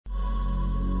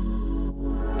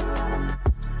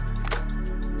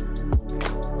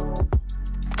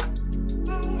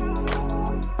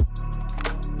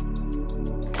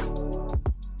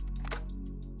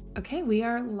Okay, we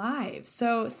are live.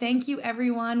 So thank you,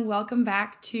 everyone. Welcome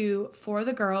back to For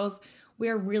the Girls. We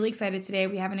are really excited today.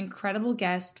 We have an incredible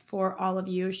guest for all of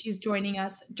you. She's joining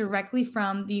us directly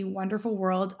from the wonderful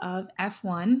world of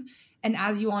F1. And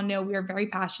as you all know, we are very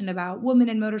passionate about women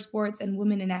in motorsports and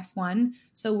women in F1.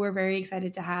 So we're very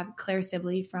excited to have Clare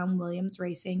Sibley from Williams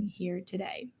Racing here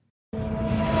today.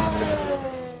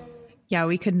 Yeah,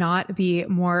 we could not be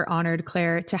more honored,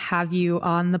 Clare, to have you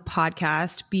on the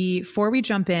podcast. Before we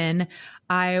jump in,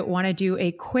 I want to do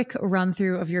a quick run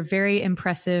through of your very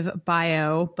impressive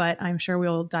bio, but I'm sure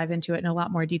we'll dive into it in a lot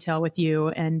more detail with you,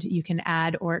 and you can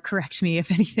add or correct me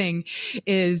if anything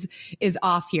is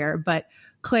off here. But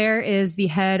Clare is the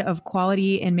head of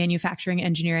quality and manufacturing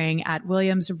engineering at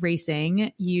Williams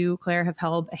Racing. You, Clare, have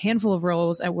held a handful of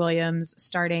roles at Williams,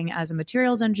 starting as a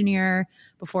materials engineer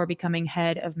before becoming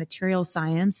head of material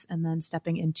science and then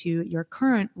stepping into your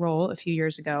current role a few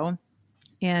years ago.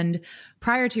 And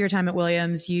prior to your time at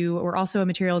Williams, you were also a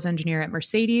materials engineer at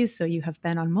Mercedes. So you have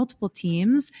been on multiple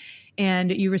teams,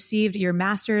 and you received your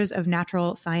Master's of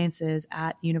Natural Sciences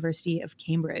at the University of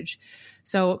Cambridge.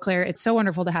 So Clare, it's so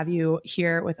wonderful to have you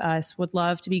here with us. Would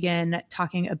love to begin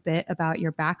talking a bit about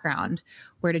your background.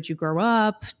 Where did you grow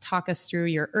up? Talk us through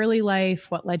your early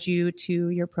life. What led you to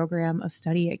your program of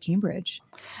study at Cambridge?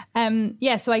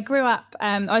 So I grew up,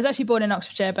 I was actually born in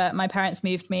Oxfordshire, but my parents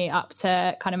moved me up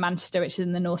to kind of Manchester, which is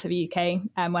in the north of the UK,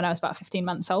 when I was about 15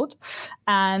 months old.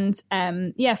 And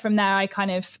from there, I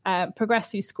kind of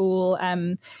progressed through school.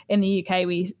 In the UK,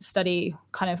 we study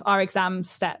kind of our exam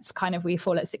sets, we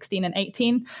fall at 16 and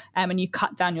 18, and you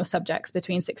cut down your subjects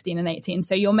between 16 and 18.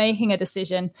 So you're making a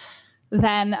decision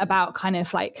then about kind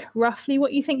of like roughly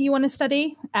what you think you want to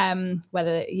study,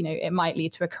 whether, it might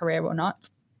lead to a career or not.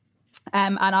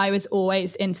 And I was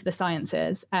always into the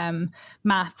sciences,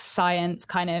 maths, science,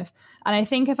 and I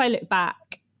think if I look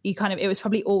back, it was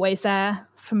probably always there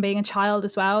from being a child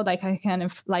as well. Like I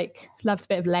loved a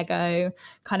bit of Lego,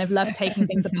 loved taking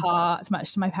things apart,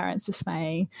 much to my parents'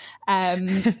 dismay,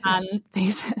 and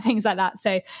things like that.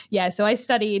 So I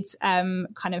studied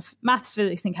maths,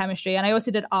 physics, and chemistry, and I also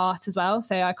did art as well.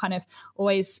 So I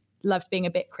always loved being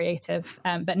a bit creative,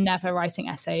 but never writing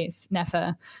essays,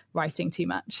 never writing too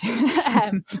much,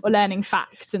 or learning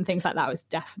facts and things like that was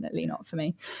definitely not for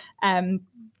me.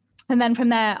 And then from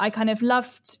there, I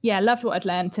loved what I'd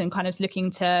learned and looking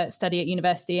to study at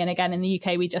university. And again, in the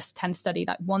UK, we just tend to study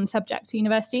like one subject at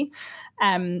university,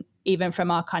 even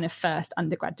from our first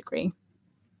undergrad degree.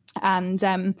 And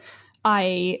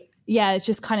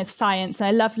just science. And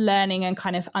I loved learning and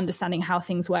understanding how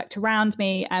things worked around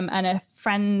me. And a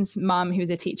friend's mum, who was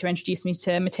a teacher, introduced me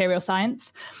to material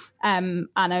science. And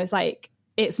I was like,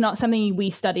 it's not something we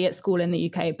study at school in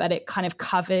the UK, but it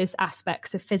covers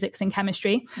aspects of physics and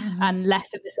chemistry, and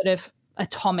less of the sort of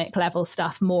atomic level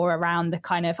stuff, more around the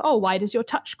why does your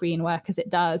touchscreen work as it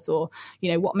does? Or,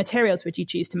 what materials would you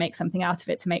choose to make something out of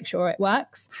it to make sure it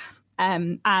works?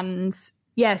 So I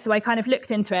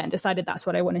looked into it and decided that's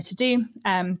what I wanted to do.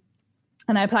 And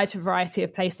I applied to a variety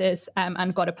of places,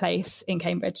 and got a place in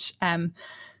Cambridge,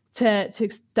 to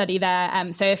study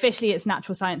there. So officially it's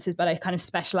natural sciences, but I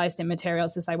specialized in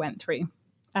materials as I went through.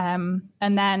 And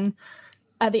then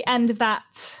at the end of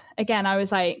that, again, I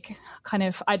was like,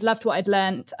 I'd loved what I'd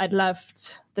learned. I'd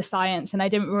loved the science, and I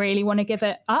didn't really want to give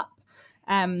it up.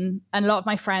 And a lot of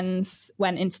my friends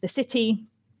went into the city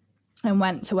and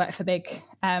went to work for big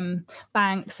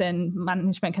banks and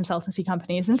management consultancy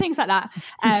companies and things like that,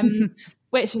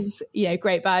 which is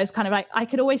great. But I was I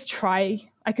could always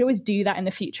do that in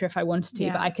the future if I wanted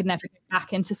to, but I could never get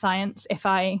back into science if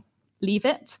I leave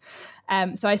it.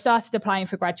 So I started applying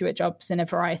for graduate jobs in a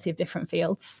variety of different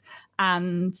fields,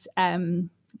 and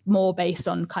more based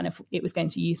on it was going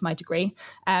to use my degree.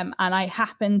 And I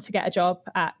happened to get a job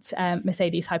at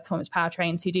Mercedes High Performance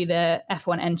Powertrains, who do the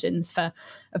F1 engines for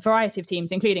a variety of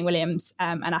teams, including Williams,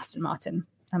 and Aston Martin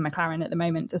and McLaren at the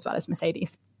moment, as well as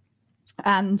Mercedes.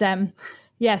 And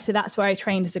so that's where I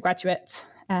trained as a graduate.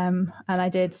 And I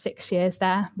did 6 years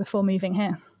there before moving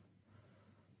here.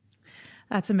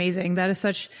 That's amazing. That is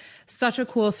such a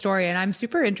cool story. And I'm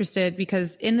super interested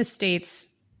because in the States,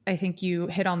 I think you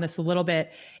hit on this a little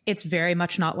bit. It's very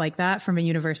much not like that from a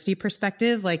university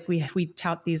perspective. Like we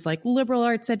tout these like liberal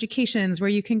arts educations where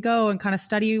you can go and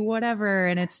study whatever.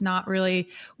 And it's not really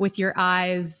with your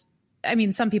eyes. I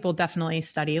mean, some people definitely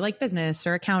study like business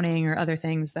or accounting or other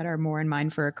things that are more in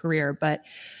mind for a career, but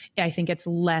I think it's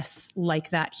less like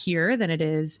that here than it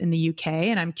is in the UK.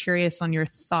 And I'm curious on your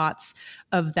thoughts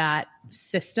of that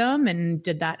system. And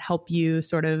did that help you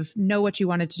sort of know what you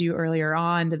wanted to do earlier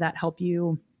on? Did that help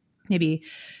you maybe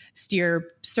steer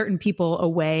certain people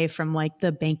away from like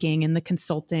the banking and the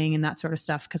consulting and that sort of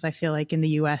stuff. Cause I feel like in the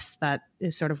US, that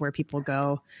is sort of where people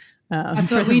go.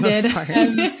 That's what we did.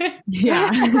 Yeah.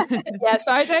 Yeah.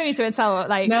 So I don't need to tell,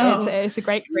 like, no. it's a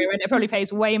great career and it probably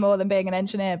pays way more than being an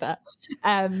engineer, but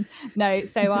no.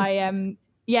 So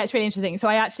yeah, it's really interesting. So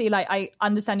I actually I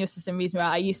understand your system reasonably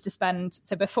well. I used to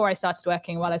so before I started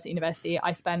working while I was at university,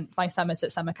 I spent my summers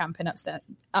at summer camp in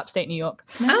upstate New York.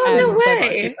 Oh, no way. So I've got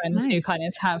a few friends who kind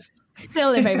of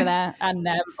still live over there and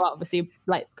obviously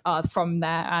like are from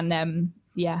there. And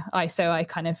I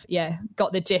kind of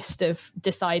got the gist of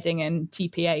deciding and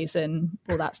GPAs and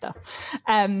all that stuff.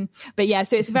 But yeah,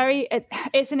 so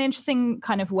it's an interesting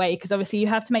kind of way, because obviously you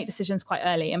have to make decisions quite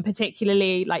early, and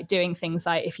particularly like doing things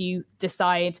like if you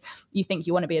decide you think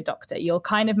you want to be a doctor, you're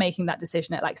kind of making that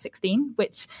decision at like 16,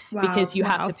 which because you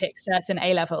have to pick certain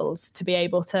A levels to be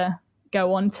able to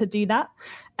go on to do that.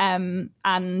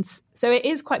 And so it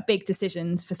is quite big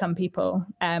decisions for some people.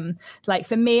 Like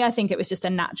for me, I think it was just a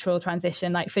natural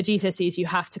transition. Like for GCSEs, you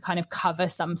have to kind of cover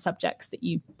some subjects that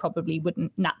you probably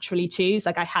wouldn't naturally choose.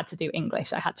 Like I had to do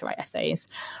English, I had to write essays,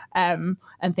 and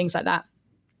things like that.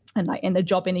 And like in the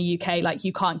job in the UK, like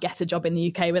you can't get a job in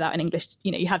the UK without an English,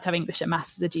 you have to have English and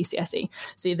maths as a GCSE.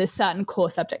 So there's certain core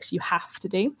subjects you have to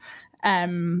do.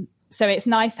 So it's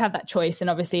nice to have that choice. And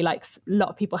obviously like a lot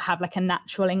of people have like a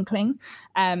natural inkling.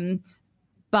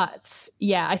 But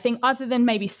yeah, I think other than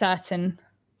maybe certain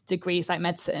degrees like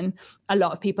medicine, a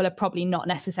lot of people are probably not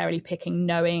necessarily picking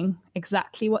knowing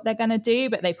exactly what they're going to do,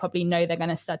 but they probably know they're going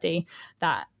to study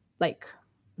that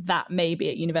maybe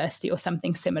at university or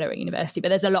something similar at university. But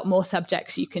there's a lot more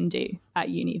subjects you can do at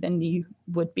uni than you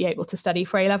would be able to study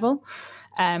for A level.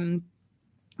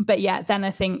 But yeah, then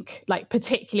I think like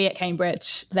particularly at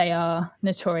Cambridge, they are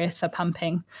notorious for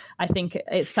pumping. I think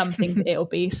it's something it'll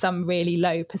be some really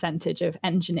low percentage of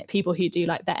people who do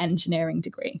like their engineering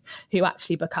degree who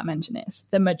actually become engineers.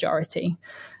 The majority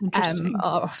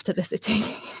are off to the city.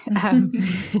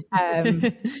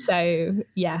 So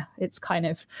yeah, it's kind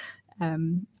of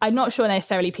I'm not sure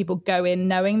necessarily people go in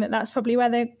knowing that that's probably where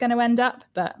they're going to end up,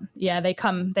 but yeah, they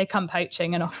come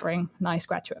poaching and offering nice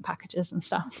graduate packages and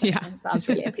stuff. So yeah, it sounds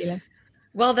really appealing.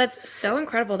 Well, that's so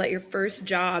incredible that your first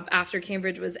job after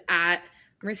Cambridge was at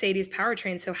Mercedes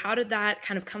Powertrain. So how did that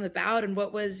kind of come about, and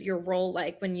what was your role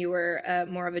like when you were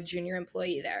more of a junior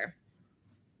employee there?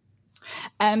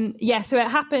 So it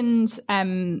happened,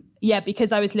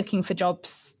 because I was looking for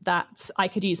jobs that I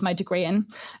could use my degree in.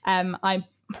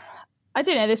 I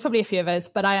don't know, there's probably a few of us,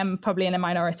 but I am probably in a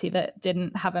minority that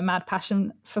didn't have a mad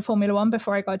passion for Formula One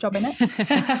before I got a job in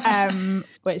it,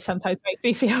 which sometimes makes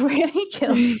me feel really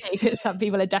guilty because some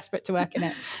people are desperate to work in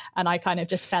it and I kind of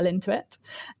just fell into it.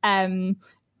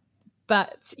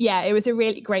 But yeah, it was a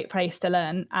really great place to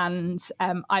learn, and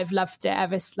I've loved it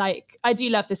ever. Like I do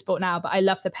love the sport now, but I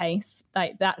love the pace.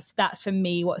 Like that's for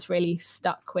me what's really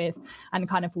stuck with and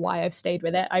kind of why I've stayed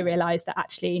with it. I realized that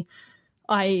actually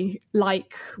I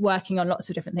like working on lots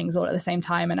of different things all at the same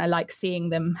time, and I like seeing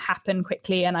them happen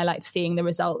quickly, and I like seeing the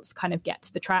results kind of get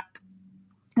to the track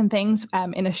and things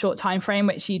in a short time frame,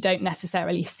 which you don't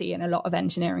necessarily see in a lot of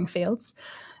engineering fields.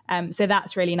 So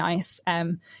that's really nice.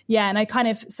 And I kind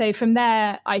of, so from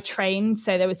there I trained.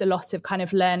 So there was a lot of kind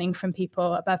of learning from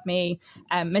people above me.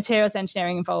 Materials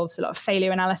engineering involves a lot of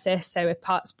failure analysis. So if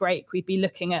parts break, we'd be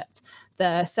looking at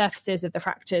the surfaces of the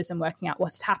fractures and working out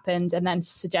what had happened, and then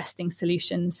suggesting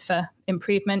solutions for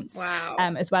improvements. Wow.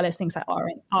 As well as things like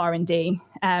R&D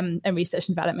and research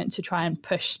and development to try and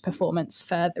push performance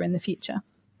further in the future.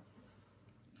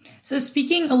 So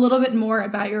speaking a little bit more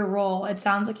about your role, it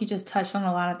sounds like you just touched on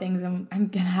a lot of things, and I'm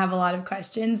going to have a lot of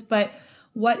questions, but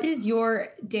what is your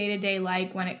day-to-day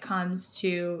like when it comes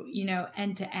to,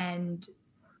 end-to-end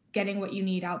getting what you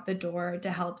need out the door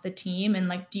to help the team? And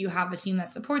like, do you have a team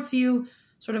that supports you?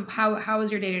 Sort of how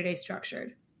is your day-to-day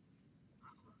structured?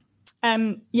 So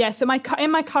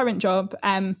in my current job,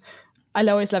 I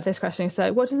always love this question.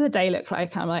 So what does a day look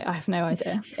like? I'm like, I have no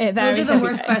idea. Those are the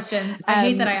worst questions. I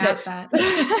hate that I asked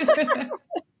that.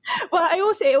 Well,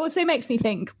 it also makes me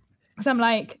think, because I'm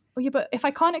like, well, yeah, but if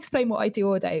I can't explain what I do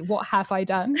all day, what have I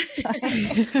done? What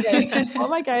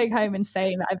am I going home and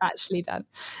saying that I've actually done?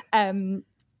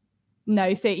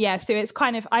 So it's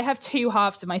kind of, I have two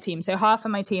halves of my team. So half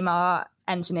of my team are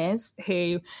engineers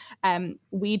who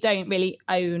we don't really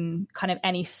own kind of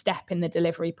any step in the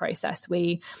delivery process.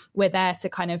 We're there to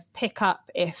kind of pick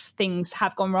up if things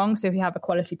have gone wrong. So if you have a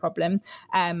quality problem,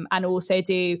 and also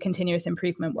do continuous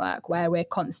improvement work where we're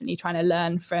constantly trying to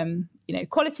learn from,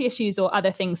 quality issues or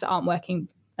other things that aren't working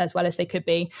as well as they could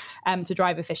be, to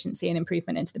drive efficiency and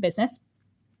improvement into the business.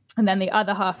 And then the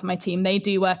other half of my team, they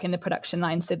do work in the production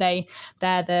line. So they're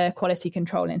the quality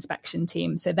control and inspection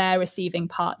team. So they're receiving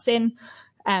parts in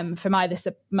from either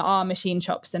our machine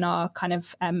shops and our kind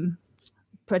of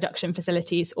production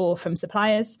facilities or from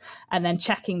suppliers, and then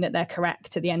checking that they're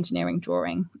correct to the engineering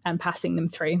drawing and passing them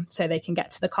through so they can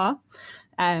get to the car.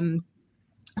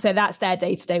 So that's their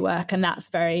day-to-day work. And that's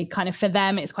very kind of, for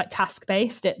them, it's quite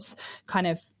task-based. It's kind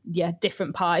of,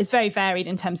 different parts. It's very varied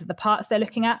in terms of the parts they're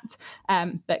looking at,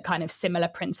 but kind of similar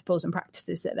principles and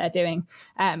practices that they're doing.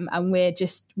 And we're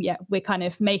just, we're kind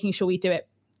of making sure we do it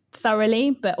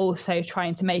thoroughly, but also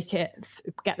trying to make it,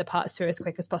 get the parts through as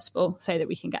quick as possible so that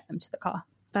we can get them to the car.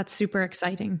 That's super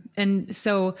exciting. And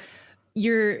so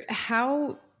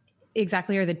how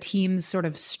exactly are the teams sort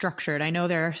of structured? I know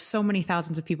there are so many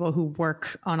thousands of people who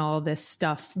work on all of this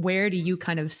stuff. Where do you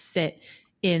kind of sit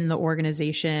in the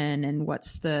organization, and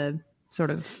what's the sort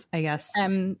of, I guess,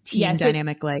 team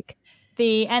dynamic like?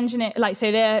 The engineer,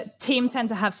 so the teams tend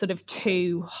to have sort of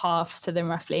two halves to them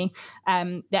roughly,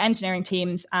 the engineering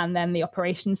teams and then the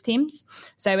operations teams.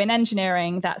 So in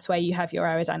engineering, that's where you have your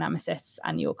aerodynamicists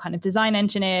and your kind of design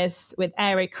engineers with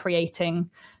aero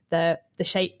creating the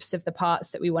shapes of the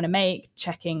parts that we want to make,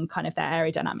 checking kind of their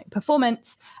aerodynamic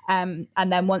performance. And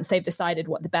then once they've decided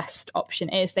what the best option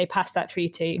is, they pass that through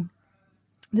to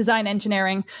design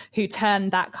engineering, who turn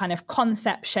that kind of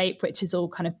concept shape, which is all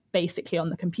kind of basically on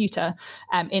the computer,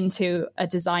 into a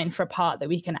design for a part that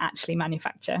we can actually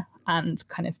manufacture and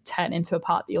kind of turn into a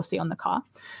part that you'll see on the car.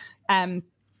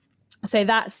 So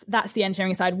that's the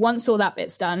engineering side. Once all that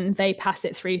bit's done, they pass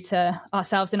it through to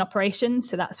ourselves in operations.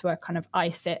 So that's where kind of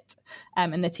I sit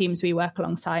and the teams we work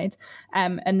alongside.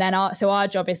 And then our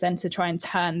job is then to try and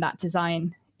turn that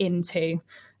design into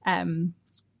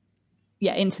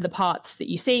the parts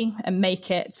that you see and make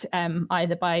it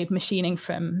either by machining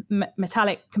from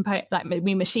metallic component, like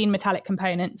we machine metallic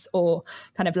components, or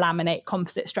kind of laminate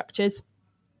composite structures,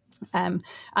 and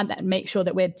then make sure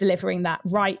that we're delivering that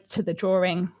right to the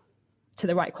drawing, to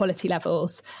the right quality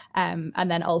levels, and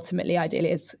then ultimately, ideally,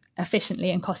 as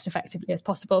efficiently and cost effectively as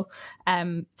possible,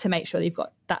 to make sure that you've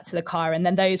got that to the car. And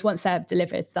then those, once they're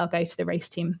delivered, they'll go to the race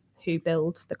team who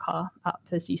build the car up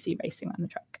as you see racing around the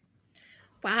track.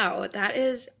 Wow, that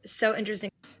is so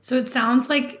interesting. So it sounds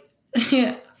like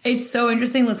it's so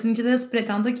interesting listening to this, but it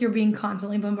sounds like you're being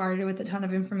constantly bombarded with a ton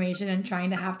of information and trying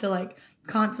to have to like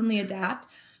constantly adapt.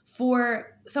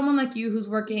 For someone like you who's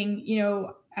working,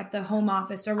 at the home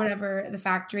office or whatever, the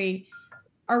factory,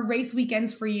 are race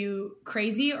weekends for you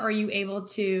crazy, or are you able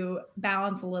to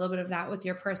balance a little bit of that with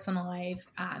your personal life?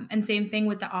 And same thing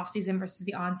with the off season versus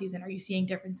the on season. Are you seeing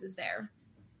differences there?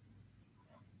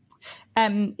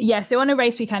 So on a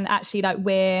race weekend, actually,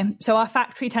 our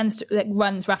factory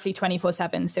runs roughly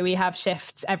 24/7. So we have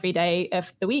shifts every day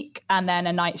of the week, and then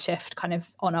a night shift kind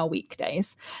of on our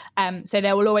weekdays. So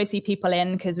there will always be people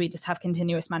in because we just have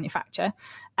continuous manufacture.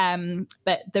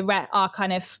 But our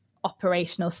kind of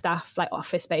operational staff, like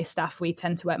office-based staff, we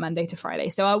tend to work Monday to Friday.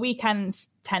 So our weekends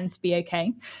tend to be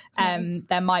okay. Nice.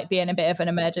 There might be a bit of an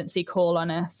emergency call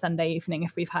on a Sunday evening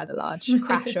if we've had a large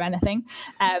crash or anything,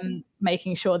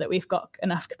 making sure that we've got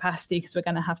enough capacity because we're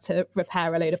going to have to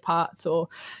repair a load of parts or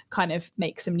kind of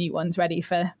make some new ones ready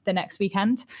for the next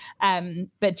weekend.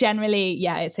 But generally,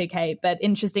 it's okay. But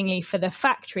interestingly, for the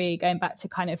factory, going back to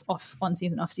kind of on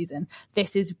season, off season,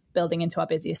 this is building into our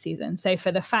busiest season. So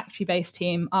for the factory-based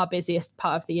team, our busiest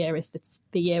part of the year is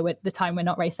the time we're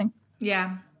not racing.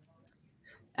 Yeah.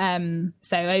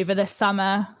 So over the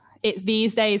summer,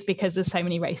 these days, because there's so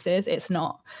many races, it's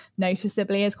not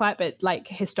noticeably as quiet, but like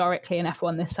historically in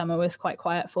F1 this summer was quite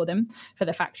quiet for them, for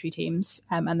the factory teams.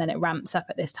 And then it ramps up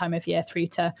at this time of year through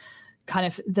to kind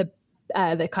of the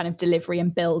kind of delivery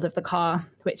and build of the car,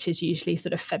 which is usually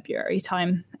sort of February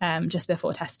time, just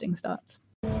before testing starts.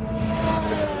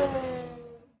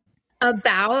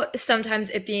 About sometimes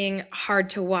it being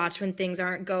hard to watch when things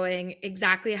aren't going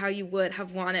exactly how you would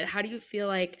have wanted. How do you feel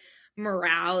like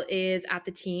morale is at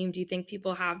the team? Do you think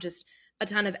people have just a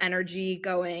ton of energy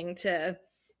going to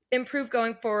improve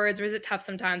going forwards, or is it tough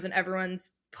sometimes when everyone's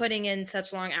putting in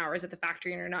such long hours at the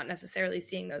factory and you're not necessarily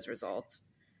seeing those results?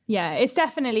 Yeah, it's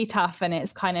definitely tough, and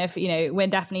it's kind of, we're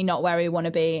definitely not where we want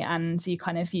to be, and you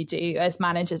do as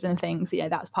managers and things,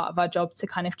 that's part of our job to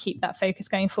kind of keep that focus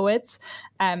going forwards.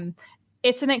 It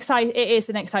is an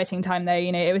exciting time though.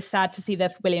 It was sad to see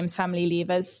the Williams family leave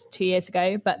us 2 years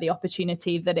ago, but the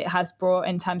opportunity that it has brought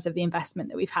in terms of the investment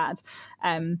that we've had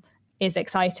is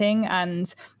exciting.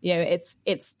 And,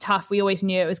 it's tough. We always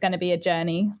knew it was going to be a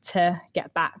journey to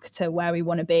get back to where we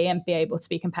want to be and be able to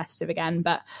be competitive again.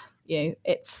 But,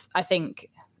 I think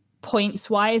points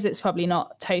wise, it's probably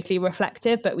not totally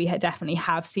reflective, but we definitely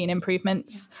have seen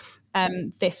improvements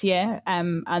this year.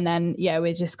 And then,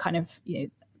 we're just kind of,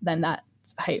 then that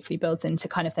hopefully builds into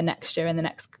kind of the next year and the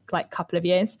next like couple of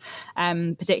years,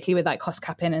 particularly with like cost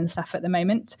capping and stuff at the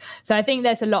moment. So I think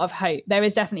there's a lot of hope. There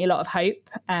is definitely a lot of hope.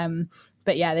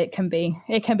 But yeah, it can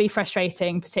be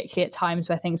frustrating, particularly at times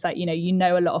where things like,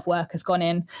 a lot of work has gone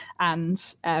in,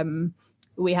 and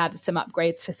we had some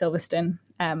upgrades for Silverstone,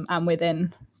 and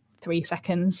within 3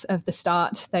 seconds of the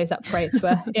start, those upgrades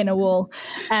were in a wall.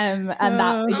 And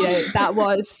that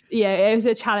was, it was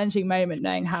a challenging moment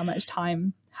knowing how much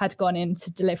time had gone into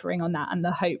delivering on that and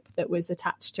the hope that was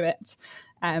attached to it.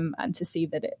 And to see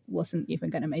that it wasn't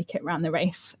even going to make it around the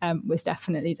race was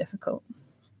definitely difficult.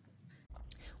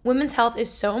 Women's health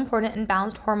is so important, and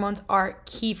balanced hormones are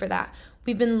key for that.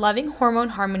 We've been loving Hormone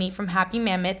Harmony from Happy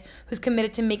Mammoth, who's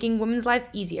committed to making women's lives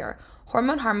easier.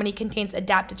 Hormone Harmony contains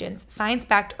adaptogens,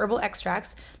 science-backed herbal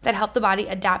extracts that help the body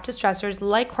adapt to stressors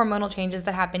like hormonal changes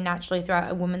that happen naturally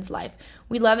throughout a woman's life.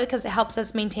 We love it because it helps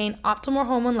us maintain optimal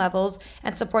hormone levels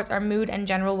and supports our mood and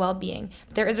general well-being.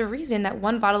 There is a reason that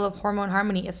one bottle of Hormone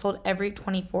Harmony is sold every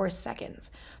 24 seconds.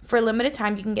 For a limited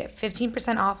time, you can get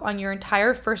 15% off on your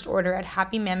entire first order at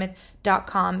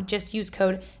happymammoth.com. Just use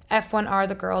code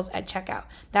F1RTheGirls at checkout.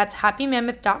 That's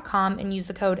happymammoth.com and use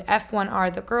the code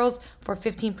F1RTheGirls for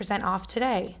 15% off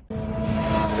today.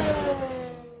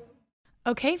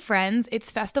 Okay, friends,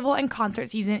 it's festival and concert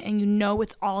season, and you know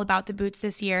it's all about the boots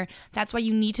this year. That's why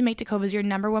you need to make Tecovas your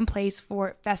number one place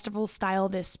for festival style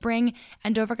this spring.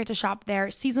 And don't forget to shop their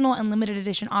seasonal and limited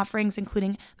edition offerings,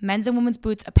 including men's and women's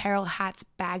boots, apparel, hats,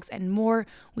 bags, and more.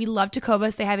 We love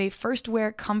Tecovas. They have a first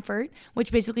wear comfort,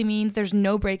 which basically means there's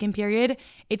no break-in period.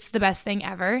 It's the best thing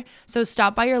ever. So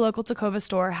stop by your local Tecova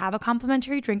store, have a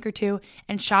complimentary drink or two,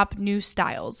 and shop new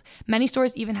styles. Many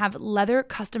stores even have leather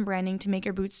custom branding to make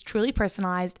your boots truly personalized,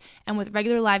 and with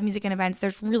regular live music and events,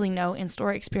 there's really no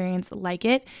in-store experience like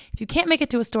it. If you can't make it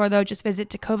to a store though, just visit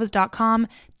tecovas.com,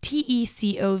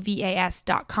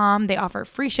 tecovas.com. They offer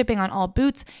free shipping on all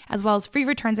boots, as well as free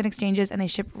returns and exchanges, and they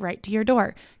ship right to your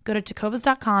door. Go to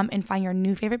tecovas.com and find your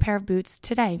new favorite pair of boots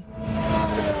today.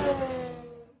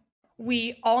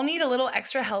 We all need a little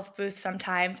extra health boost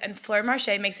sometimes, and Fleur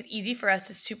Marché makes it easy for us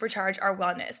to supercharge our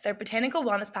wellness. Their botanical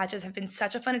wellness patches have been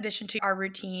such a fun addition to our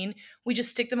routine. We just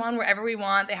stick them on wherever we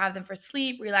want. They have them for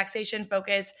sleep, relaxation,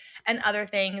 focus, and other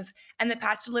things. And the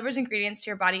patch delivers ingredients to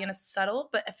your body in a subtle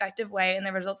but effective way, and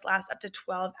the results last up to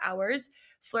 12 hours.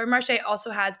 Fleur Marché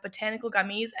also has botanical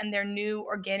gummies and their new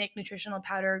organic nutritional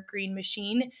powder Green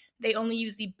Machine. They only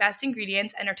use the best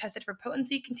ingredients and are tested for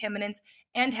potency, contaminants,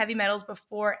 and heavy metals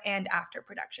before and after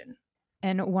production.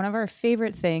 And one of our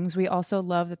favorite things, we also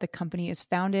love that the company is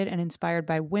founded and inspired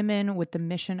by women with the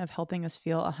mission of helping us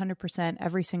feel 100%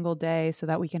 every single day so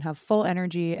that we can have full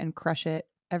energy and crush it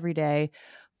every day.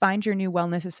 Find your new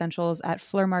wellness essentials at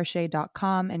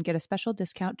fleurmarche.com and get a special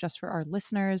discount just for our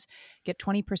listeners. Get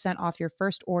 20% off your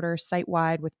first order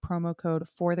site-wide with promo code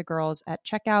FORTHEGIRLS at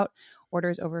checkout.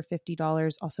 Orders over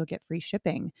 $50 also get free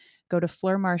shipping. Go to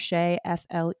fleurmarche,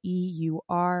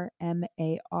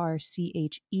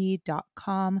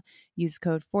 FLEURMARCHE.com. Use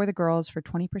code FORTHEGIRLS for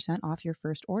 20% off your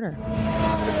first order.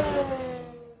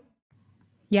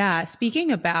 Yeah,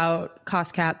 speaking about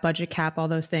cost cap, budget cap, all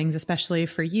those things, especially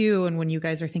for you and when you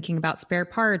guys are thinking about spare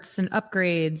parts and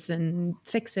upgrades and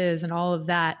fixes and all of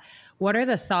that, what are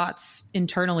the thoughts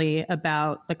internally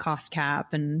about the cost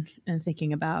cap and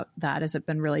thinking about that? Has it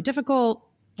been really difficult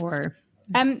or?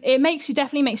 It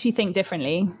definitely makes you think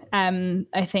differently.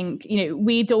 I think,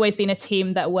 we'd always been a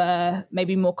team that were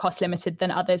maybe more cost limited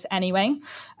than others anyway.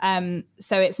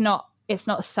 So it's not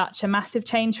such a massive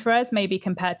change for us, maybe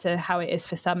compared to how it is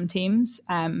for some teams,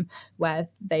 where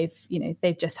they've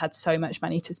just had so much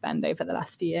money to spend over the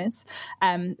last few years.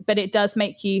 But it does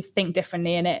make you think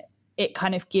differently, and it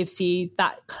kind of gives you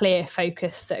that clear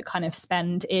focus that kind of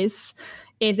spend is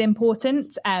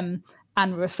important,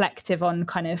 and reflective on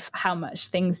kind of how much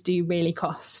things do really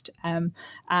cost, and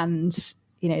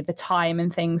the time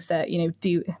and things that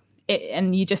do.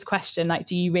 And you just question, like,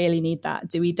 do you really need that?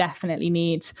 Do we definitely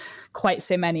need quite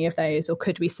so many of those, or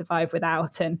could we survive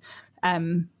without? And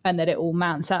that it all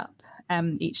mounts up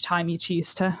each time you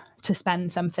choose to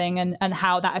spend something, and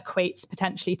how that equates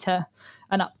potentially to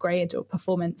an upgrade or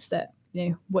performance that,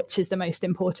 which is the most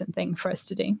important thing for us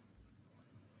to do.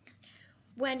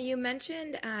 When you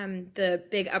mentioned the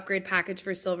big upgrade package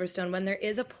for Silverstone, when there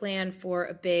is a plan for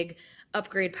a big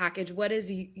upgrade package, what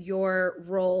is your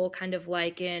role kind of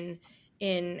like in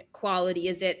quality?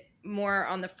 Is it more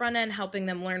on the front end, helping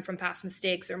them learn from past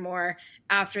mistakes, or more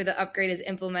after the upgrade is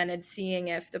implemented, seeing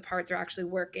if the parts are actually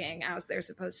working as they're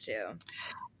supposed to?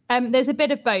 There's a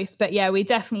bit of both, but yeah, we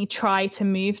definitely try to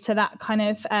move to that kind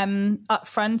of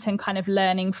upfront and kind of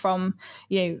learning from,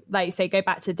 like you say, go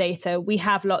back to data. We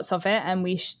have lots of it, and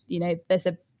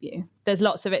there's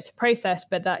lots of it to process,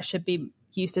 but that should be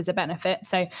used as a benefit.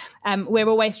 So we're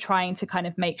always trying to kind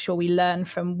of make sure we learn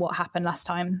from what happened last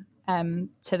time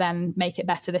to then make it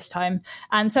better this time.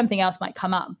 And something else might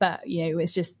come up, but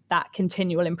it's just that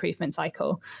continual improvement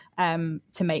cycle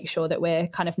to make sure that we're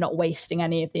kind of not wasting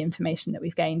any of the information that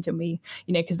we've gained. And we,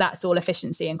 because that's all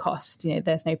efficiency and cost.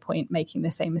 There's no point making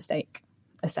the same mistake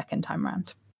a second time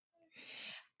around.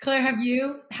 Claire, have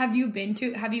you been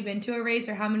to a race,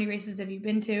 or how many races have you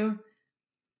been to?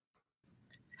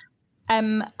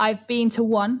 I've been to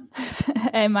one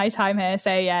in my time here.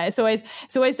 So yeah, it's always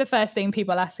the first thing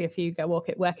people ask if you go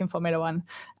work in Formula One.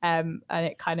 And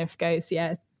it kind of goes,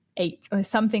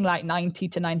 something like 90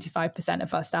 to 95%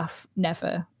 of our staff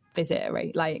never visit a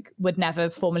race, like would never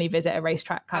formally visit a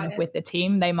racetrack kind of with the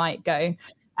team. They might go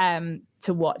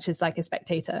to watch as like a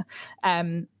spectator,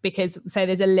 because so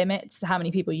there's a limit to how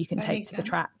many people you can take to the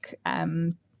track.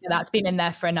 That's been in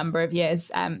there for a number of years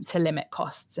to limit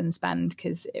costs and spend,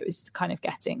 because it was kind of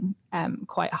getting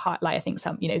quite hard. Like I think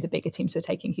some, the bigger teams were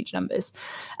taking huge numbers.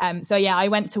 So yeah, I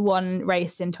went to one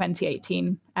race in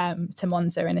 2018 to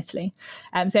Monza in Italy.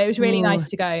 So it was really nice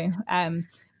to go.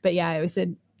 But yeah, it was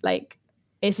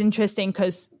it's interesting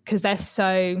because they're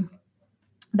so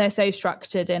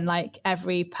structured, and like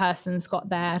every person's got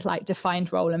their like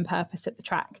defined role and purpose at the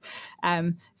track.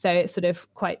 So it's sort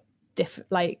of quite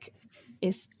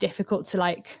it's difficult to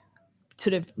like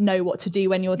sort of know what to do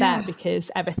when you're there, because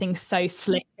everything's so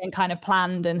slick and kind of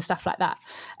planned and stuff like that.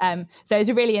 So it's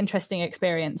a really interesting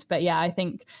experience. But yeah, I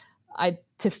think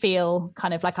to feel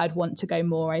kind of like I'd want to go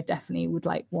more, I definitely would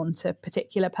like want a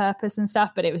particular purpose and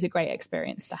stuff, but it was a great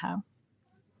experience to have.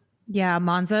 Yeah,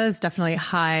 Monza is definitely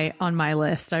high on my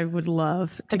list. I would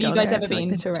love to go. Have you guys there. ever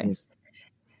been to a race?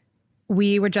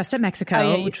 We were just at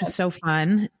Mexico, which was so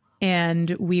fun. And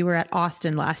we were at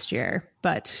Austin last year,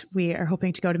 but we are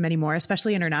hoping to go to many more,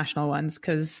 especially international ones,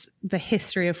 because the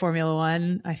history of Formula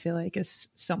One, I feel like, is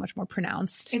so much more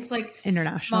pronounced. It's like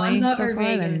internationally. Monza or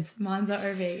Vegas. Monza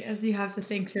or Vegas. You have to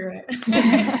think through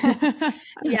it.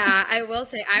 Yeah, I will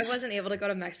say I wasn't able to go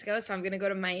to Mexico, so I'm going to go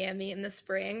to Miami in the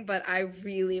spring, but I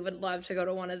really would love to go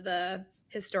to one of the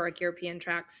historic European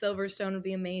tracks. Silverstone would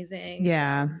be amazing.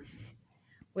 Yeah.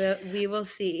 So we will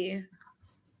see.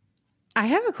 I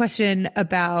have a question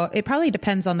about, it probably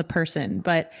depends on the person,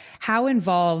 but how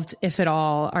involved, if at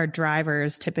all, are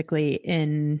drivers typically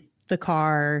in the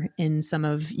car in some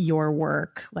of your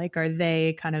work? Like, are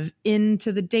they kind of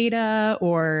into the data,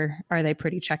 or are they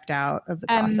pretty checked out of the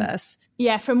process?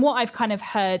 Yeah, from what I've kind of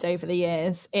heard over the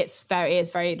years, it's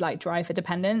very like driver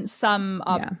dependent. Some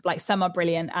are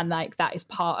brilliant, and like that is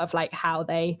part of like how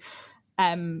they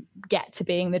get to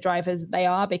being the drivers that they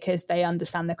are, because they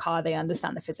understand the car, they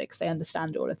understand the physics, they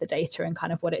understand all of the data and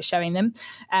kind of what it's showing them.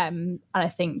 And I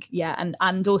think,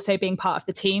 and also being part of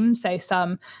the team. So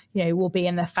some, will be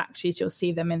in the factories, you'll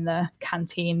see them in the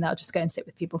canteen, they'll just go and sit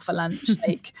with people for lunch,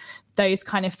 like those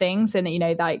kind of things. And,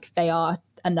 like they are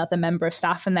another member of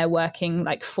staff, and they're working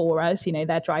like for us,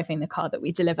 they're driving the car that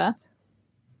we deliver.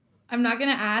 I'm not going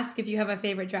to ask if you have a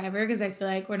favorite driver, because I feel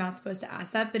like we're not supposed to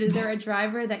ask that, but is there a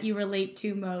driver that you relate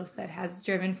to most that has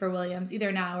driven for Williams, either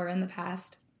now or in the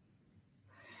past?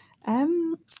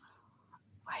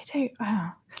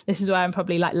 This is where I'm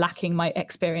probably like lacking my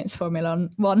experience Formula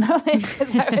One knowledge,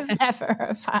 because I was never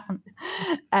a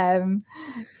fan.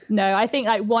 No, I think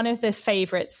like one of the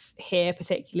favorites here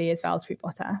particularly is Valtteri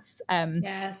Bottas.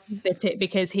 Yes,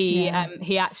 because he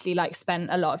actually like spent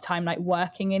a lot of time like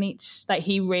working in each. Like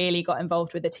he really got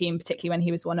involved with the team, particularly when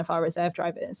he was one of our reserve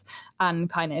drivers, and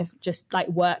kind of just like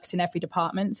worked in every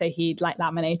department. So he'd like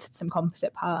laminated some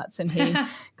composite parts, and he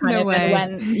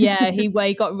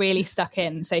he got really stuck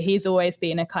in. So he's always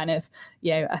been a kind of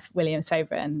a Williams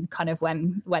favorite, and kind of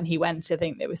when he went, I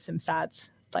think there was some sad.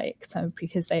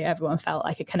 Because everyone felt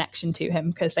like a connection to him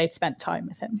because they'd spent time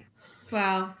with him.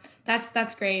 Wow,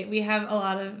 that's great. We have a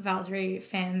lot of Valtteri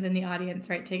fans in the audience,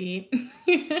 right, Tiggy?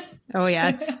 Oh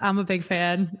yes, I'm a big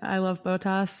fan. I love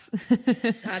Bottas.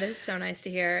 That is so nice to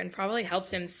hear, and probably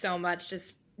helped him so much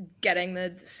just getting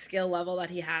the skill level that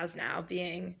he has now,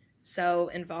 being so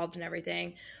involved in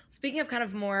everything. Speaking of kind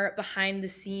of more behind the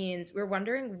scenes, we're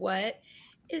wondering, what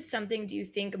is something do you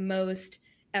think most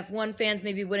F1 fans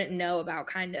maybe wouldn't know about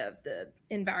kind of the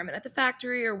environment at the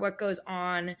factory, or what goes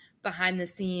on behind the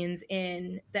scenes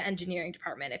in the engineering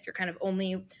department, if you're kind of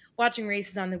only watching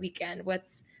races on the weekend?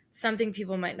 What's something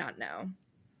people might not know?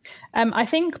 I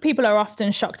think people are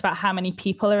often shocked about how many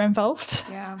people are involved.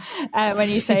 Yeah. When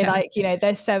you say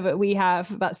we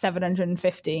have about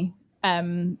 750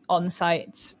 on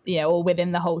site, or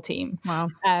within the whole team. Wow.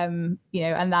 And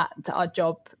that our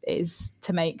job is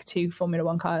to make 2 Formula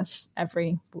One cars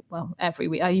every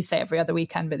week. I used to say every other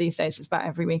weekend, but these days it's about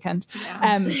every weekend.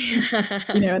 Yeah.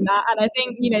 And I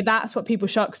think, that's what people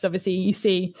shock, because obviously you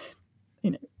see,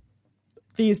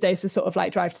 these days is sort of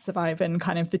like Drive to Survive and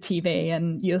kind of the TV,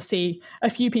 and you'll see a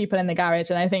few people in the garage.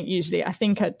 And I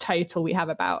think at total we have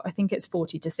about, I think it's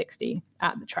 40 to 60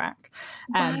 at the track.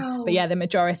 Wow. But yeah, the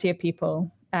majority of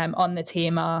people on the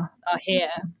team are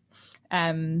here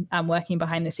and working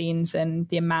behind the scenes, and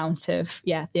the amount of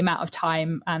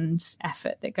time and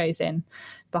effort that goes in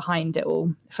behind it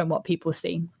all, from what people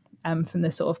see, from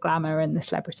the sort of glamour and the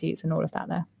celebrities and all of that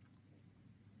there.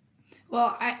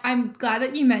 Well, I'm glad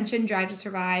that you mentioned Drive to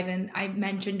Survive, and I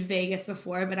mentioned Vegas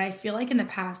before, but I feel like in the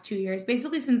past 2 years,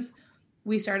 basically since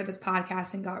we started this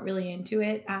podcast and got really into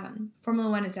it, Formula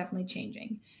One is definitely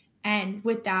changing. And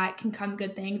with that can come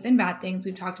good things and bad things.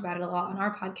 We've talked about it a lot on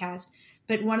our podcast,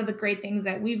 but one of the great things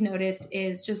that we've noticed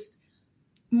is just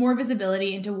more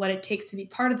visibility into what it takes to be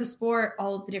part of the sport,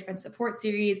 all of the different support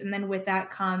series. And then with that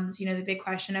comes, the big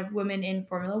question of women in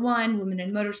Formula One, women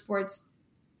in motorsports.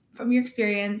 From your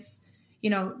experience,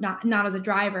 not as a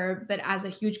driver, but as a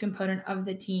huge component of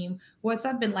the team, what's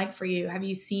that been like for you? Have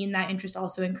you seen that interest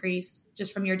also increase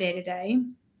just from your day to day?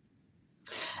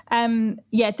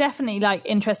 Yeah, definitely, like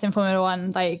interest in Formula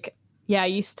One. Like, yeah, I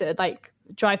used to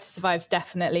Drive to Survive's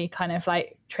definitely kind of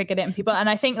like triggered it in people. And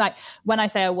I think when I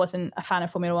say I wasn't a fan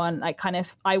of Formula One,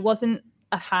 I wasn't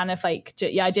a fan of I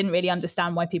didn't really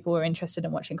understand why people were interested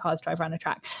in watching cars drive around a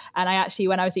track. And I actually,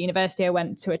 when I was at university, I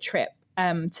went to a trip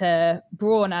to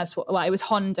Brawn it was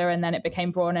Honda, and then it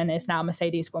became Brawn and is now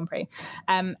Mercedes Grand Prix.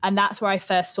 And that's where I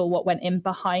first saw what went in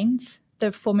behind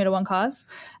the Formula One cars.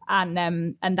 And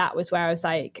that was where I was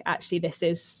like, actually, this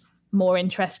is more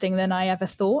interesting than I ever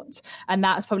thought. And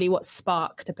that's probably what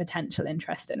sparked a potential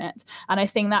interest in it. And I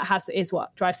think that is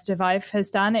what Drive to Survive has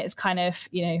done. It's kind of,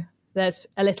 there's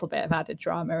a little bit of added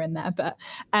drama in there, but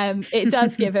it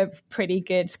does give a pretty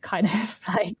good kind of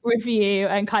review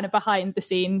and kind of behind the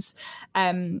scenes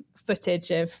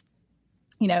footage of,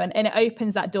 and it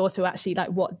opens that door to actually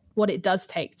what it does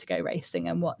take to go racing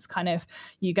and what's kind of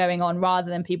you going on, rather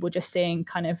than people just seeing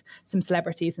kind of some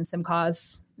celebrities and some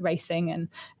cars racing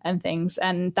and things.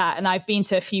 And I've been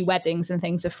to a few weddings and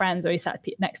things with friends where you sat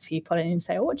next to people and you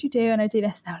say, oh, what do you do? And I do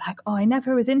this. And they're like, oh, I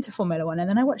never was into Formula One. And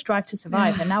then I watched Drive to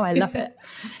Survive and now I love it.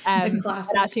 And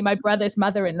actually my brother's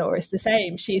mother-in-law is the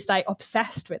same. She's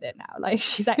obsessed with it now.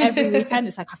 She's every weekend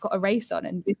it's I've got a race on,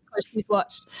 and because she's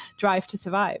watched Drive to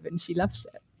Survive and she loves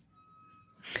it.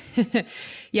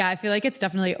 Yeah, I feel like it's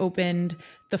definitely opened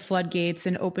the floodgates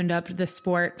and opened up the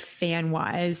sport fan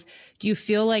wise. Do you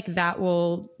feel like that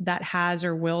has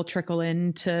or will trickle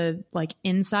into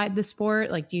inside the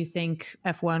sport? Do you think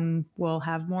F1 will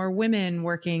have more women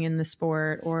working in the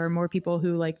sport, or more people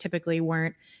who typically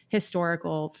weren't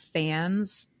historical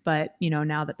fans, but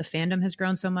now that the fandom has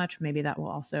grown so much, maybe that will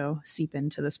also seep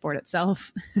into the sport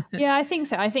itself? Yeah, I think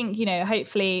so. I think,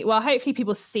 hopefully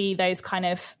people see those kind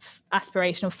of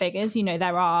aspirational figures.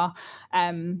 There are,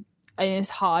 and it's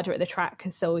harder at the track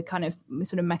because so kind of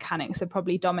sort of mechanics are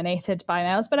probably dominated by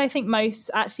males. But I think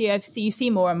you see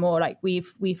more and more,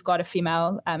 we've got a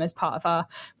female as part of our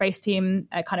race team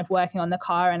kind of working on the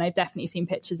car, and I've definitely seen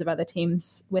pictures of other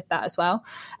teams with that as well.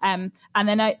 And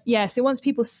then so once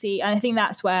people see, and I think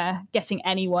that's where getting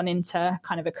anyone into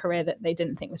kind of a career that they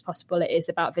didn't think was possible, it is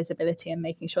about visibility and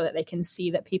making sure that they can see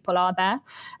that people are there.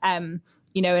 And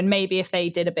maybe if they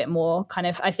did a bit more kind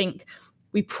of, I think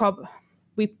we probably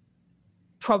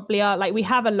are, we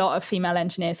have a lot of female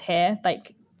engineers here,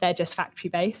 they're just factory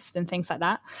based and things like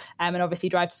that. And obviously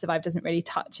Drive to Survive doesn't really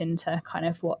touch into kind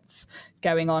of what's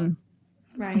going on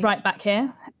right back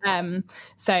here.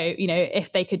 So,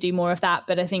 if they could do more of that,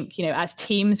 but I think, as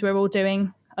teams, we're all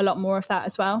doing a lot more of that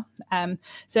as well.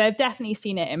 So I've definitely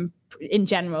seen it in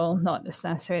general, not just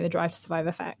necessarily the Drive to Survive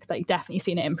effect, definitely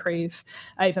seen it improve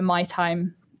over my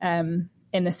time in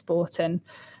the sport, and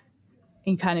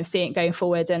kind of see it going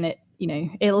forward. And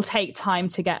it'll take time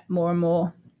to get more and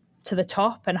more to the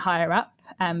top and higher up.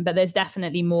 But there's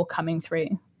definitely more coming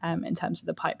through in terms of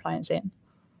the pipelines in.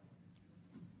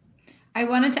 I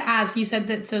wanted to ask, you said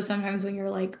that so sometimes when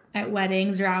you're at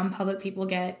weddings or out in public, people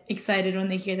get excited when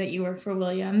they hear that you work for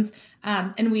Williams.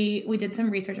 And we did some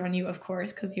research on you, of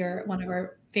course, because you're one of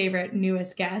our favorite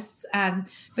newest guests.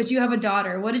 But you have a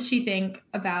daughter. What did she think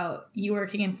about you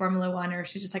working in Formula One? Or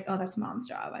she's just like, oh, that's mom's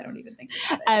job. I don't even think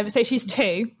about it. So she's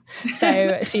 2.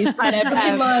 So she's kind of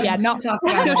she loves not to talk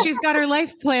about So it. she's got her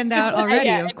life planned out already,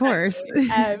 Yeah, of course.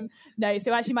 No,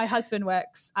 so actually my husband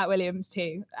works at Williams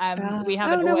too. We Oh,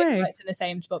 haven't no always way. worked in the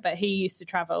same spot, but he used to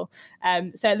travel.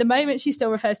 So at the moment she still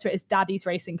refers to it as daddy's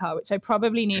racing car, which I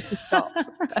probably need to stop.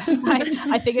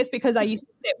 I think it's because I used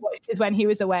to sit because when he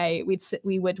was away,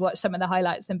 we would watch some of the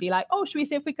highlights and be like, oh, should we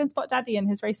see if we can spot daddy in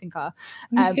his racing car?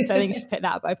 So I think just pick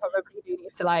that up. I probably do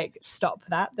need to like stop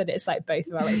that it's like both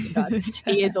of our racing cars.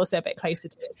 He is also a bit closer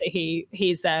to it. So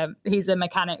he's a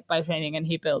mechanic by training, and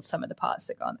he builds some of the parts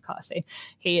that go on the car. So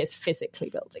he is physically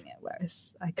building it,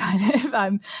 whereas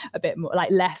I'm a bit more like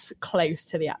less close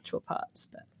to the actual parts.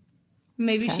 But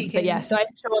Maybe she can. But yeah, so I'm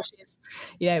sure she's,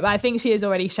 I think she is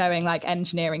already showing like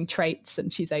engineering traits,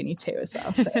 and she's only 2 as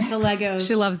well. So the Legos.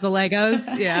 She loves the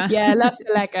Legos. Yeah. yeah, loves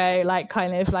the Lego, like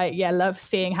kind of like, loves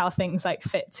seeing how things like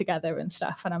fit together and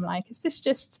stuff. And I'm like, is this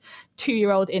just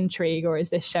 2-year-old intrigue, or is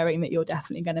this showing that you're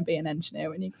definitely going to be an engineer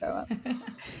when you grow up?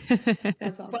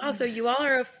 That's awesome. Wow, so you all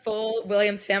are a full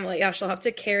Williams family. Yeah, she'll have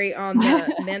to carry on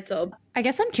the mantle. I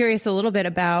guess I'm curious a little bit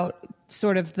about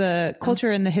sort of the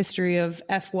culture and the history of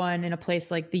F1 in a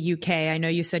place like the UK. I know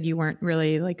you said you weren't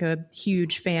really like a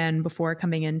huge fan before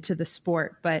coming into the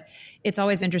sport, but it's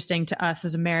always interesting to us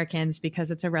as Americans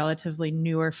because it's a relatively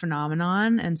newer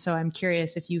phenomenon. And so I'm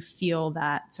curious if you feel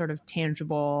that sort of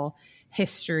tangible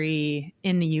history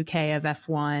in the UK of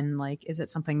F1. Like, is it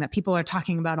something that people are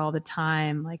talking about all the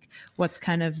time? Like, what's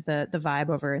kind of the vibe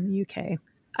over in the UK?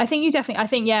 I think I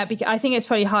think it's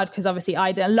probably hard because obviously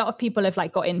a lot of people have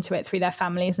like got into it through their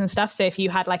families and stuff. So if you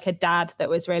had like a dad that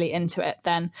was really into it,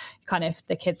 then kind of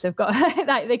the kids have got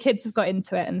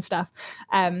into it and stuff.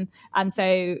 And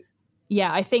so,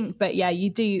 yeah, I think, but yeah, you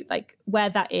do like where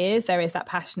there is that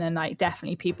passion, and like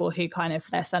definitely people who kind of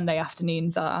their Sunday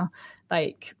afternoons are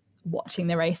like watching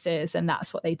the races, and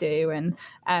that's what they do, and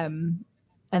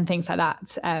things like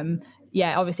that.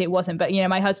 Yeah, obviously it wasn't, but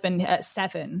my husband at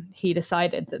 7, he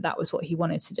decided that was what he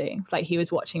wanted to do. Like he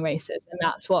was watching races, and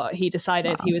that's what he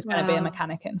decided. He was going to be a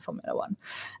mechanic in Formula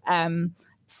One.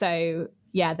 So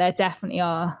yeah, there definitely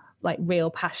are like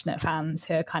real passionate fans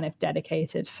who are kind of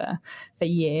dedicated for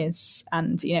years.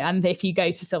 And and if you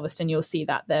go to Silverstone, you'll see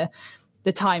that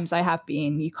the times I have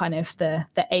been, you kind of the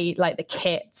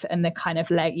kit and the kind of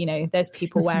there's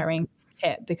people wearing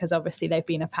kit because obviously they've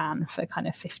been a fan for kind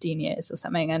of 15 years or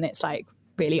something, and it's like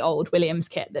really old Williams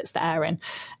kit that's there, and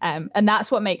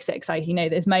that's what makes it exciting.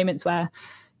 There's moments where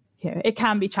it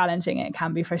can be challenging, it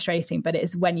can be frustrating, but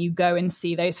it's when you go and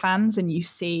see those fans and you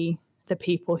see the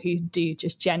people who do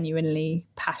just genuinely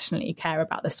passionately care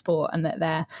about the sport, and that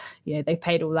they're they've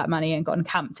paid all that money and gone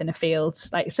camped in a field.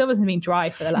 Like Silverstone's been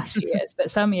dry for the last few years, but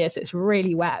some years it's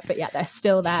really wet, but yet they're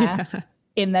still there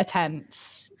in their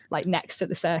tents like next to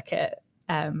the circuit,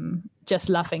 just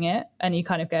loving it. And you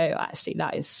kind of go, actually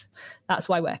that's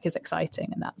why work is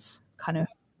exciting, and that's kind of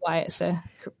why it's a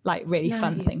like really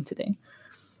fun thing to do.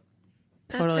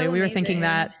 Totally. We were thinking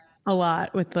that a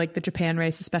lot with like the Japan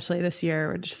race, especially this year,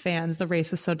 where just the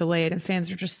race was so delayed and fans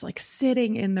were just like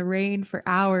sitting in the rain for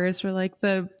hours for like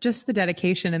the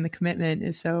dedication and the commitment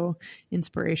is so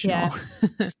inspirational. Yeah.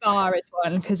 Spa is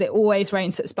one because it always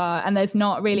rains at Spa, and there's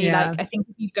not really like, I think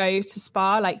if you go to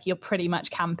Spa, like you're pretty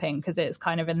much camping because it's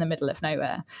kind of in the middle of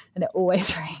nowhere, and it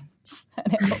always rains,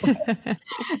 and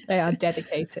they are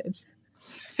dedicated.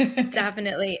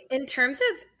 Definitely. In terms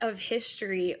of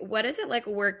history, what is it like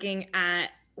working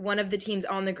at one of the teams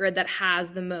on the grid that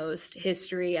has the most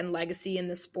history and legacy in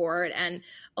the sport? And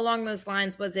along those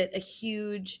lines, was it a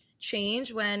huge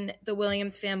change when the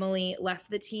Williams family left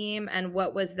the team? And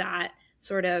what was that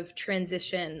sort of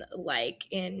transition like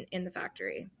in the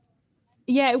factory?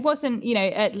 Yeah, it wasn't,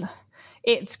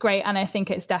 it's great. And I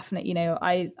think it's definitely,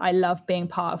 I love being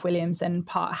part of Williams and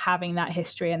having that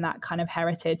history and that kind of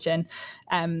heritage. And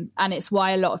it's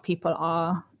why a lot of people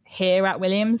are here at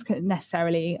Williams,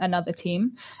 necessarily another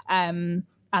team. And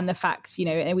the fact,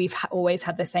 we've always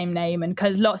had the same name, and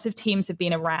because lots of teams have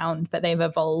been around, but they've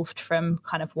evolved from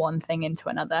kind of one thing into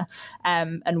another.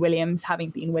 And Williams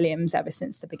having been Williams ever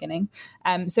since the beginning.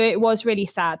 So it was really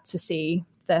sad to see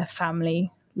the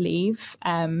family leave.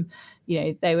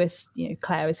 There was,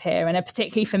 Clare was here, and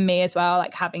particularly for me as well,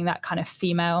 like having that kind of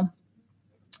female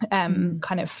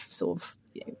kind of sort of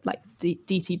like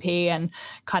DTP and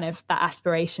kind of that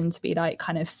aspiration to be like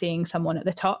kind of seeing someone at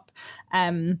the top.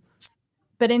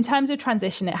 But in terms of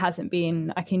transition, it hasn't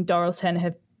been. I think Doralton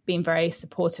have been very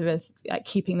supportive of like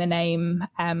keeping the name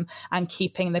and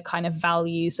keeping the kind of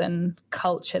values and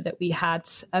culture that we had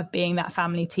of being that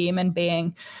family team, and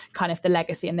being kind of the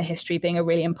legacy and the history being a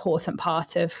really important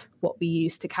part of what we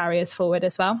use to carry us forward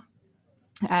as well.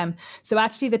 So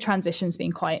actually the transition's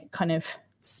been quite kind of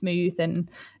smooth and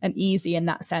easy in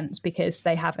that sense, because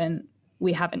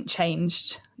we haven't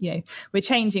changed. We're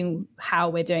changing how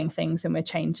we're doing things, and we're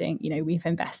changing, we've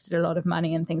invested a lot of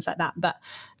money and things like that. But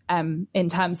in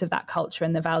terms of that culture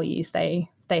and the values, they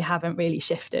haven't really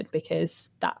shifted,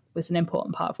 because that was an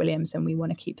important part of Williams, and we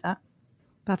want to keep that.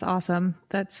 That's awesome.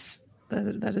 That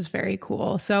is very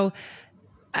cool. So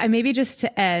maybe just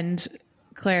to end,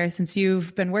 Claire, since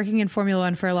you've been working in Formula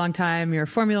One for a long time, you're a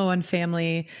Formula One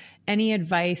family, any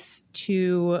advice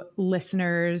to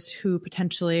listeners who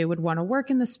potentially would want to work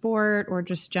in the sport or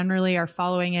just generally are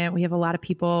following it? We have a lot of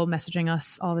people messaging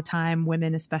us all the time,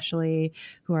 women especially,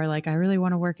 who are like, I really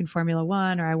want to work in Formula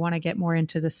One, or I want to get more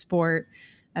into the sport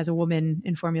as a woman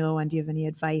in Formula One. Do you have any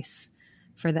advice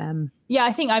for them?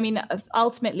 Yeah,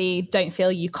 ultimately don't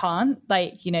feel you can't.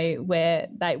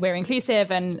 We're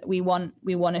inclusive, and we want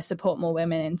to support more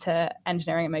women into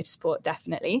engineering and motorsport,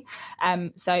 definitely.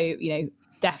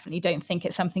 Definitely don't think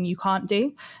it's something you can't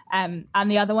do. And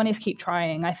the other one is keep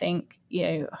trying. I think,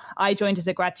 I joined as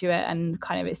a graduate, and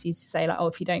kind of it's easy to say like, oh,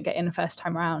 if you don't get in the first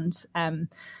time around,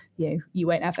 you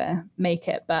won't ever make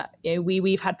it. But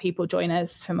we've had people join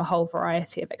us from a whole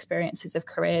variety of experiences of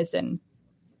careers and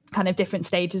kind of different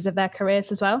stages of their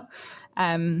careers as well.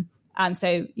 And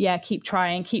so, keep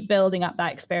trying, keep building up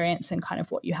that experience and kind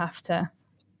of what you have to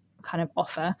kind of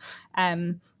offer.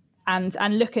 And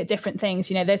look at different things.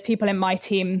 There's people in my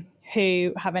team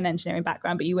who have an engineering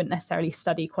background, but you wouldn't necessarily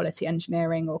study quality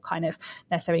engineering or kind of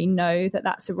necessarily know that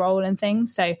that's a role and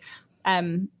things. So,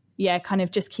 kind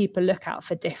of just keep a lookout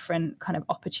for different kind of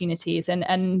opportunities,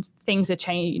 and things are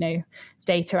changing.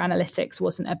 Data analytics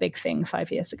wasn't a big thing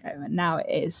 5 years ago, and now it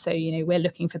is. So, we're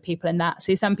looking for people in that.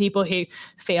 So some people who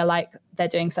feel like they're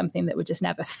doing something that would just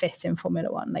never fit in Formula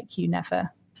One, like you never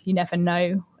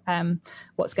know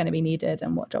what's going to be needed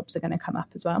and what jobs are going to come up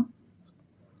as well.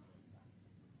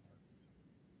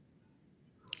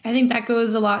 I think that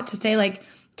goes a lot to say, like,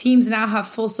 teams now have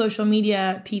full social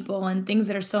media people and things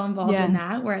that are so involved in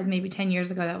that, whereas maybe 10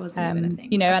 years ago that wasn't even a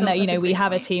thing. We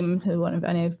have a team who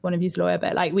one of you's a lawyer,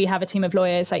 but like we have a team of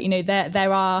lawyers. Like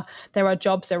there are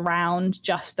jobs around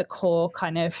just the core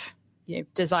kind of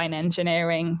design,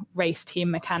 engineering, race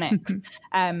team mechanics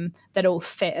that all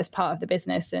fit as part of the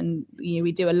business, and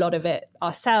we do a lot of it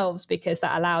ourselves because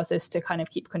that allows us to kind of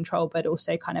keep control, but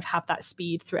also kind of have that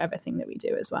speed through everything that we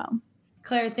do as well.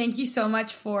 Claire, thank you so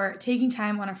much for taking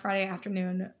time on a Friday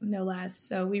afternoon, no less.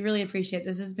 So we really appreciate it.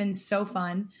 This has been so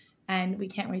fun, and we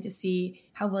can't wait to see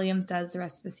how Williams does the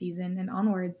rest of the season and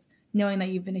onwards, knowing that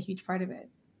you've been a huge part of it.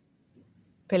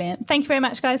 Brilliant. Thank you very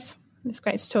much, guys. It's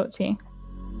great to talk to you.